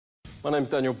My name's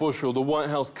Daniel Bushell. The White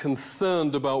House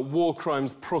concerned about war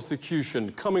crimes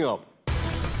prosecution. Coming up.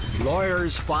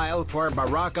 Lawyers file for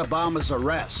Barack Obama's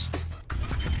arrest.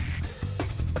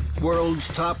 World's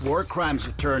top war crimes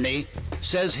attorney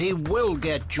says he will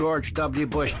get George W.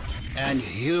 Bush. And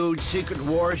huge secret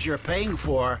wars you're paying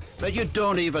for that you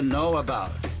don't even know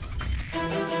about.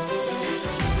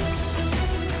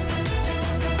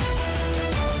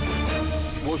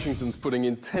 Washington's putting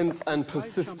intense and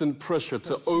persistent pressure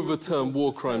to overturn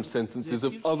war crime sentences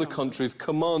of other countries'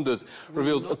 commanders,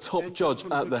 reveals a top judge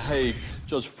at The Hague.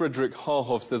 Judge Frederick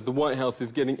Harhoff says the White House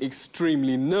is getting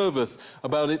extremely nervous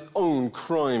about its own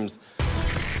crimes.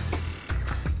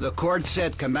 The court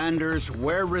said commanders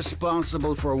were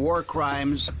responsible for war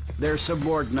crimes their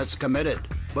subordinates committed.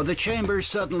 But the chamber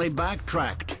suddenly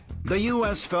backtracked. The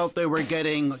U.S. felt they were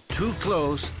getting too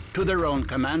close to their own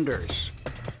commanders.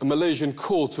 A Malaysian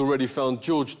court already found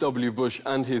George W. Bush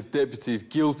and his deputies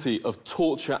guilty of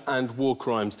torture and war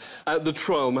crimes. At the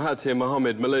trial, Mahathir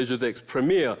Mohamad, Malaysia's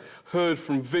ex-premier, heard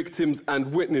from victims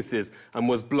and witnesses and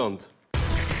was blunt.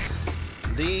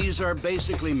 These are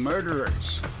basically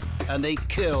murderers, and they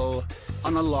kill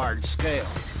on a large scale.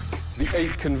 The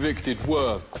 8 convicted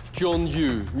were John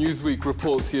Yoo. Newsweek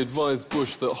reports he advised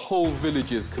Bush that whole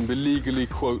villages can be legally,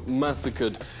 quote,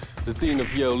 massacred. The dean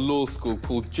of Yale Law School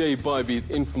called Jay Bybee's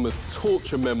infamous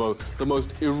torture memo the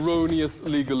most erroneous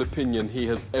legal opinion he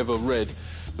has ever read.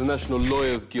 The National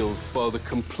Lawyers Guild filed a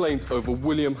complaint over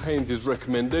William Haynes's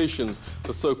recommendations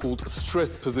for so-called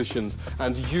stress positions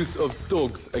and use of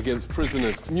dogs against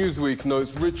prisoners. Newsweek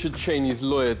notes Richard Cheney's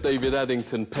lawyer David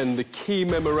Addington penned the key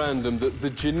memorandum that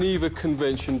the Geneva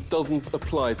Convention doesn't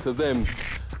apply to them.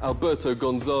 Alberto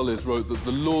Gonzalez wrote that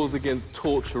the laws against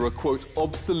torture are, quote,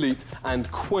 obsolete and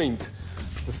quaint.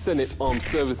 The Senate Armed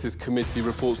Services Committee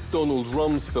reports Donald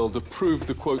Rumsfeld approved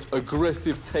the, quote,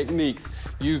 aggressive techniques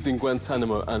used in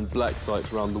Guantanamo and black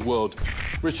sites around the world.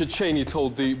 Richard Cheney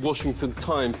told the Washington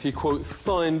Times he, quote,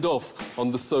 signed off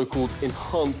on the so-called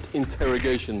enhanced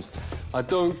interrogations. I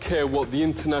don't care what the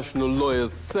international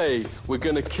lawyers say, we're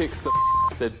going to kick some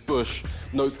said Bush,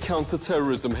 notes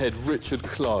counter-terrorism head Richard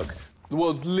Clarke. The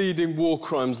world's leading war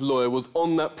crimes lawyer was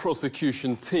on that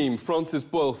prosecution team. Francis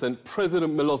Boyle sent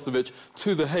President Milosevic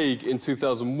to The Hague in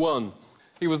 2001.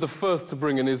 He was the first to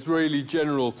bring an Israeli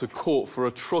general to court for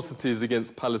atrocities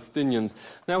against Palestinians.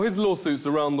 Now, his lawsuits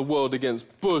around the world against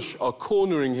Bush are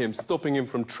cornering him, stopping him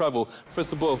from travel.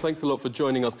 Professor Boyle, thanks a lot for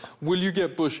joining us. Will you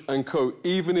get Bush and co,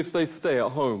 even if they stay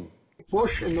at home?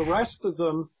 Bush and the rest of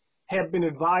them have been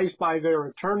advised by their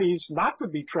attorneys not to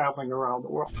be traveling around the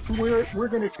world. We're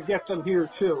going to get them here,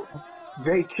 too.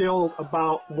 They killed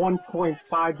about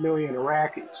 1.5 million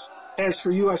Iraqis. As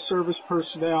for U.S. service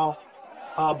personnel,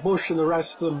 Bush and the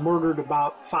rest of them murdered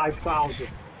about 5,000.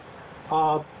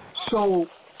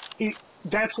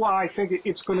 That's why I think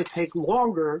it's going to take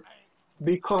longer,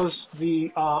 because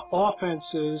the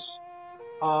offenses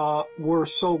were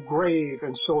so grave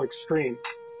and so extreme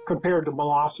compared to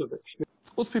Milosevic.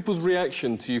 What's people's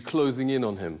reaction to you closing in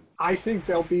on him? I think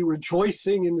they'll be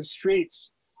rejoicing in the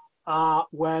streets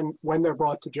when they're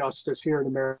brought to justice here in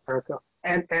America,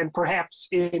 and perhaps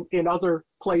in other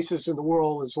places in the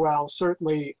world as well.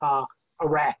 Certainly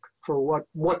Iraq, for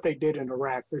what they did in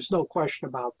Iraq. There's no question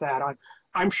about that.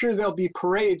 I'm sure there'll be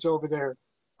parades over there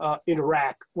in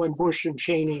Iraq when Bush and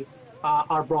Cheney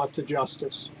are brought to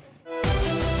justice.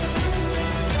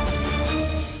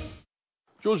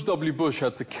 George W. Bush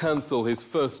had to cancel his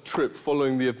first trip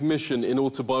following the admission in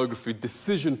autobiography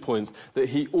Decision Points that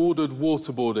he ordered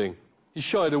waterboarding. He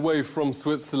shied away from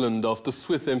Switzerland after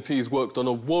Swiss MPs worked on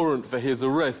a warrant for his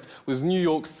arrest with New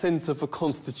York's Center for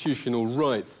Constitutional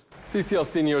Rights. CCR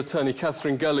senior attorney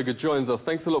Catherine Gallagher joins us.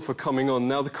 Thanks a lot for coming on.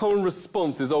 Now, the common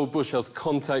response is, oh, Bush has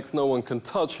contacts, no one can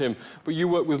touch him. But you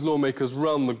work with lawmakers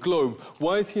around the globe.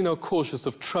 Why is he now cautious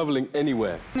of traveling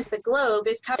anywhere? The globe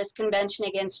is this Convention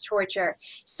Against Torture.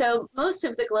 So most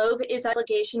of the globe is an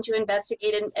obligation to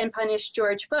investigate and punish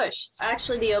George Bush.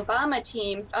 Actually, the Obama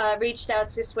team reached out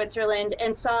to Switzerland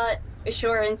and sought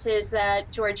assurances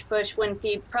that George Bush wouldn't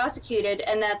be prosecuted,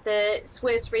 and that the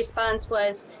Swiss response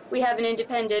was, we have an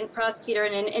independent prosecutor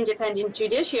and an independent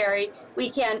judiciary. We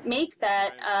can't make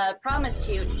that promise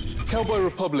to you. Cowboy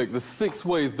Republic, the 6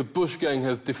 ways the Bush gang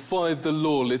has defied the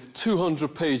law, lists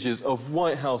 200 pages of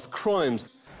White House crimes.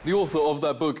 The author of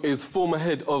that book is former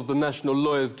head of the National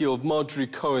Lawyers Guild, Marjorie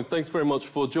Cohen. Thanks very much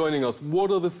for joining us.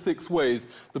 What are the 6 ways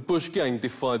the Bush gang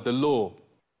defied the law?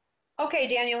 Okay,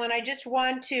 Daniel, and I just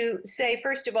want to say,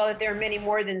 first of all, that there are many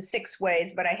more than 6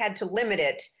 ways, but I had to limit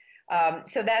it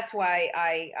So that's why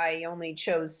I only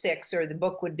chose 6, or the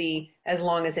book would be as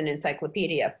long as an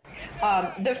encyclopedia.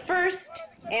 The first,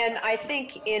 and I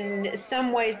think in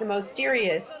some ways the most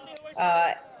serious,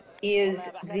 is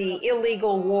the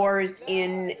illegal wars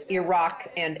in Iraq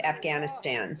and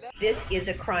Afghanistan. This is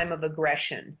a crime of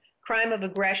aggression. Crime of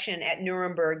aggression at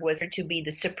Nuremberg was to be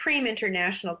the supreme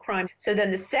international crime. So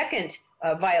then the second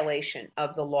violation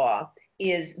of the law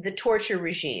is the torture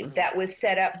regime that was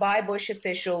set up by Bush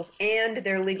officials and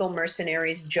their legal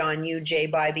mercenaries, John Yoo, Jay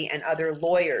Bybee, and other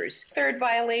lawyers. Third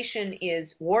violation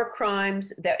is war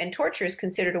crimes, and torture is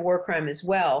considered a war crime as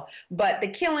well. But the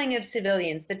killing of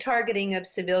civilians, the targeting of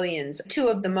civilians, 2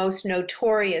 of the most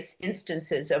notorious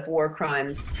instances of war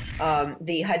crimes,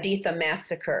 the Haditha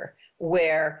massacre,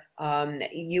 where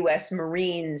U.S.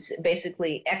 Marines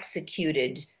basically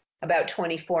executed about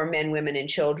 24 men, women, and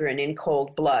children in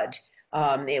cold blood.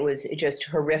 It was just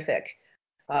horrific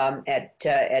at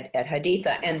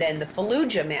Haditha. And then the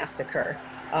Fallujah massacre,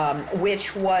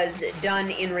 which was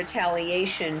done in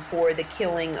retaliation for the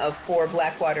killing of 4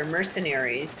 Blackwater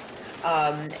mercenaries,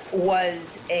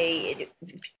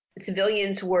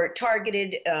 civilians were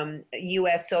targeted.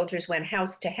 U.S. soldiers went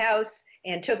house to house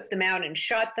and took them out and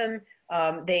shot them.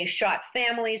 They shot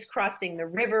families crossing the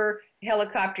river.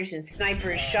 Helicopters and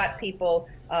snipers shot people.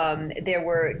 There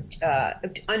were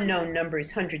unknown numbers,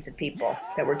 hundreds of people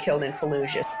that were killed in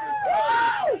Fallujah.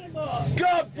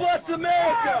 God bless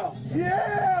America!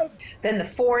 Yeah! Then the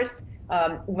fourth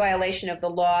violation of the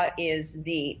law is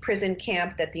the prison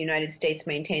camp that the United States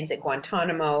maintains at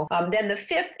Guantanamo. Then the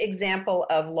fifth example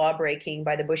of law breaking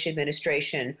by the Bush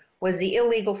administration was the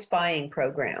illegal spying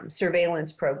program,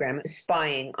 surveillance program,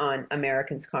 spying on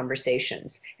Americans'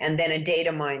 conversations, and then a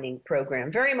data mining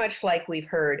program, very much like we've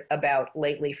heard about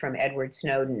lately from Edward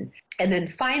Snowden. And then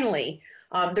finally,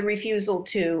 the refusal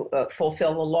to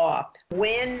fulfill the law.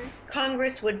 When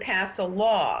Congress would pass a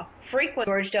law, frequently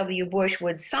George W. Bush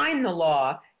would sign the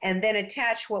law and then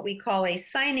attach what we call a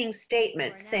signing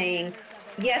statement saying,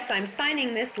 yes, I'm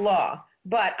signing this law,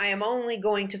 but I am only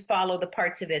going to follow the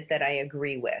parts of it that I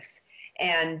agree with.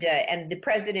 And the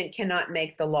president cannot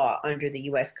make the law under the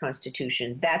U.S.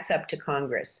 Constitution. That's up to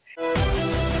Congress.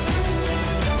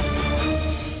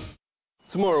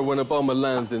 Tomorrow, when Obama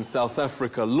lands in South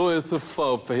Africa, lawyers have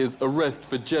filed for his arrest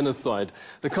for genocide.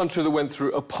 The country that went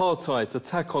through apartheid,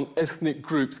 attack on ethnic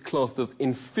groups classed as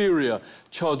inferior,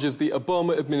 charges the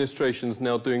Obama administration's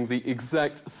now doing the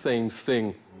exact same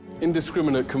thing.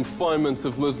 Indiscriminate confinement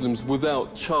of Muslims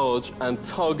without charge and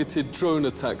targeted drone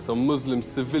attacks on Muslim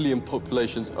civilian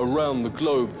populations around the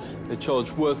globe. They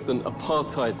charge worse than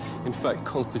apartheid, in fact,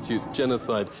 constitutes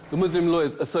genocide. The Muslim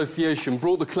Lawyers Association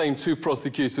brought the claim to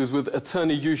prosecutors with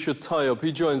attorney Yusha Tayyab.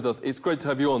 He joins us. It's great to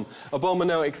have you on. Obama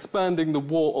now expanding the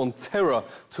war on terror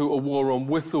to a war on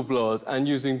whistleblowers and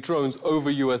using drones over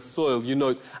US soil. You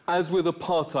note, as with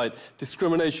apartheid,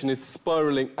 discrimination is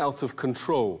spiraling out of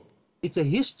control. It's a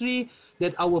history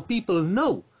that our people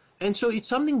know, and so it's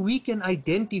something we can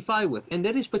identify with, and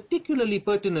that is particularly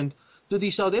pertinent to the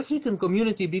South African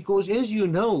community because, as you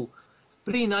know,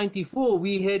 pre-94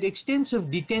 we had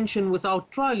extensive detention without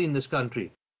trial in this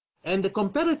country, and the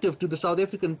comparative to the South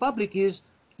African public is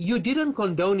you didn't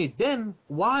condone it then,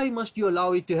 why must you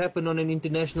allow it to happen on an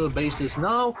international basis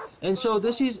now? And so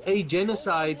this is a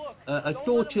genocide, a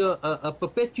torture, a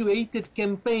perpetuated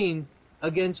campaign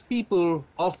against people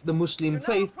of the Muslim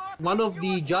faith. One of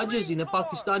the judges in a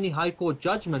Pakistani High Court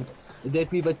judgment that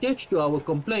we've attached to our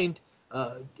complaint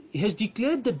has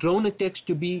declared the drone attacks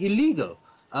to be illegal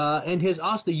and has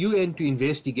asked the UN to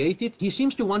investigate it. He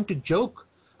seems to want to joke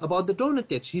about the drone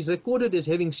attacks. He's recorded as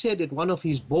having said at one of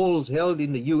his balls held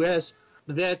in the US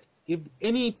that if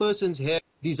any person's had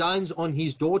designs on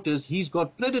his daughters, he's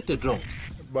got predator drones.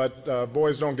 But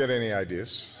boys don't get any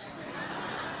ideas.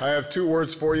 I have 2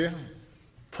 words for you.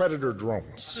 Predator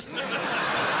drones.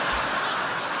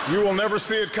 You will never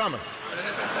see it coming.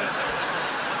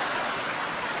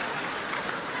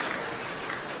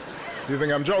 You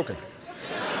think I'm joking?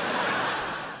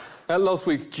 At last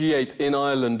week's G8 in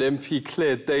Ireland, MP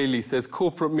Claire Daly says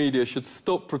corporate media should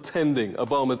stop pretending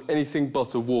Obama's anything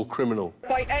but a war criminal.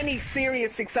 By any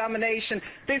serious examination,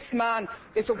 this man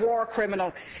is a war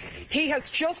criminal. He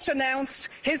has just announced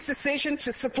his decision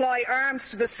to supply arms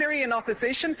to the Syrian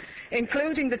opposition,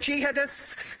 including the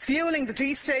jihadists, fueling the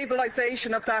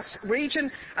destabilisation of that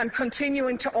region and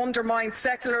continuing to undermine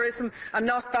secularism and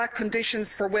knock back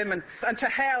conditions for women. And to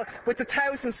hell with the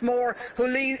thousands more who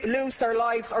lose their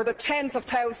lives or the tens of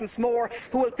thousands more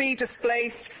who will be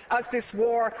displaced as this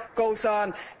war goes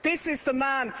on. This is the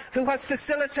man who has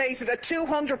facilitated a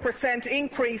 200%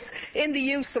 increase in the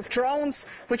use of drones,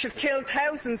 which have killed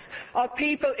thousands of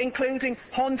people, including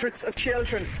hundreds of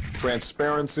children.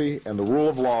 Transparency and the rule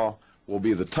of law will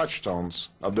be the touchstones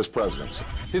of this presidency.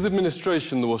 His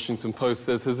administration, the Washington Post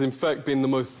says, has in fact been the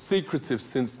most secretive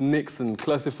since Nixon,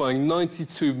 classifying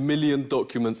 92 million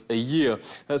documents a year.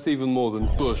 That's even more than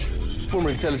Bush.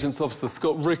 Former intelligence officer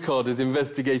Scott Rickard is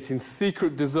investigating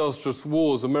secret, disastrous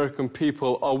wars American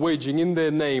people are waging in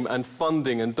their name and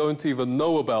funding and don't even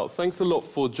know about. Thanks a lot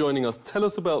for joining us. Tell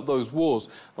us about those wars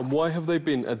and why have they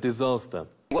been a disaster?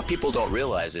 What people don't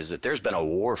realize is that there's been a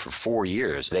war for 4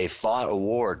 years. They fought a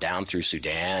war down through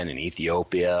Sudan and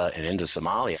Ethiopia and into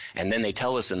Somalia. And then they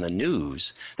tell us in the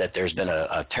news that there's been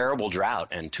a terrible drought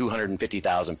and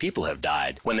 250,000 people have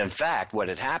died. When in fact, what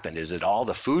had happened is that all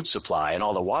the food supply and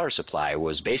all the water supply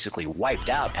was basically wiped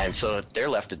out. And so they're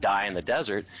left to die in the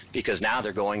desert because now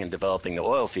they're going and developing the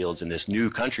oil fields in this new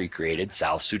country created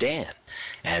South Sudan.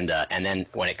 And then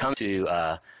when it comes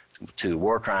to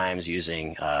war crimes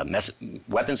using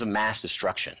weapons of mass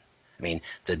destruction. I mean,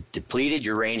 the depleted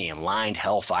uranium-lined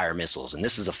Hellfire missiles, and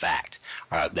this is a fact,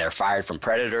 they're fired from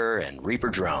Predator and Reaper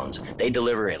drones. They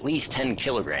deliver at least 10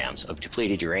 kilograms of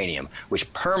depleted uranium,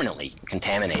 which permanently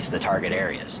contaminates the target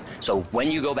areas. So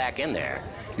when you go back in there,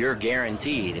 you're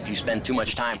guaranteed, if you spend too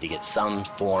much time, to get some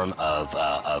form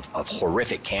of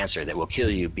horrific cancer that will kill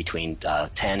you between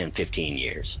 10 and 15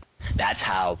 years. That's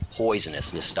how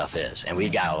poisonous this stuff is. And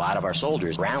we've got a lot of our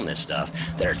soldiers around this stuff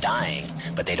that are dying,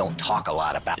 but they don't talk a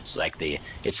lot about it.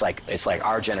 It's like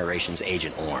our generation's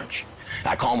Agent Orange.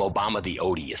 I call him Obama the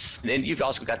Odious. Then you've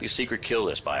also got these secret kill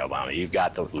lists by Obama. You've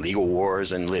got the legal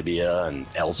wars in Libya and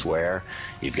elsewhere.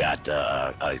 You've got,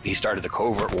 he started the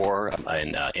covert war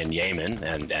in Yemen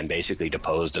and basically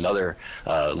deposed another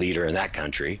leader in that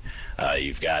country.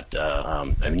 You've got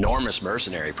enormous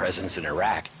mercenary presence in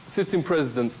Iraq. Sitting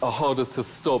presidents are harder to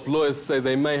stop. Lawyers say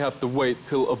they may have to wait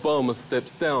till Obama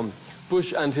steps down.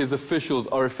 Bush and his officials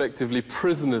are effectively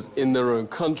prisoners in their own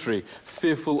country,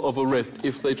 fearful of arrest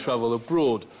if they travel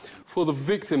abroad. For the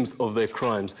victims of their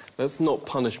crimes, that's not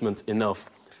punishment enough.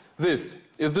 This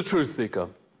is The Truth Seeker.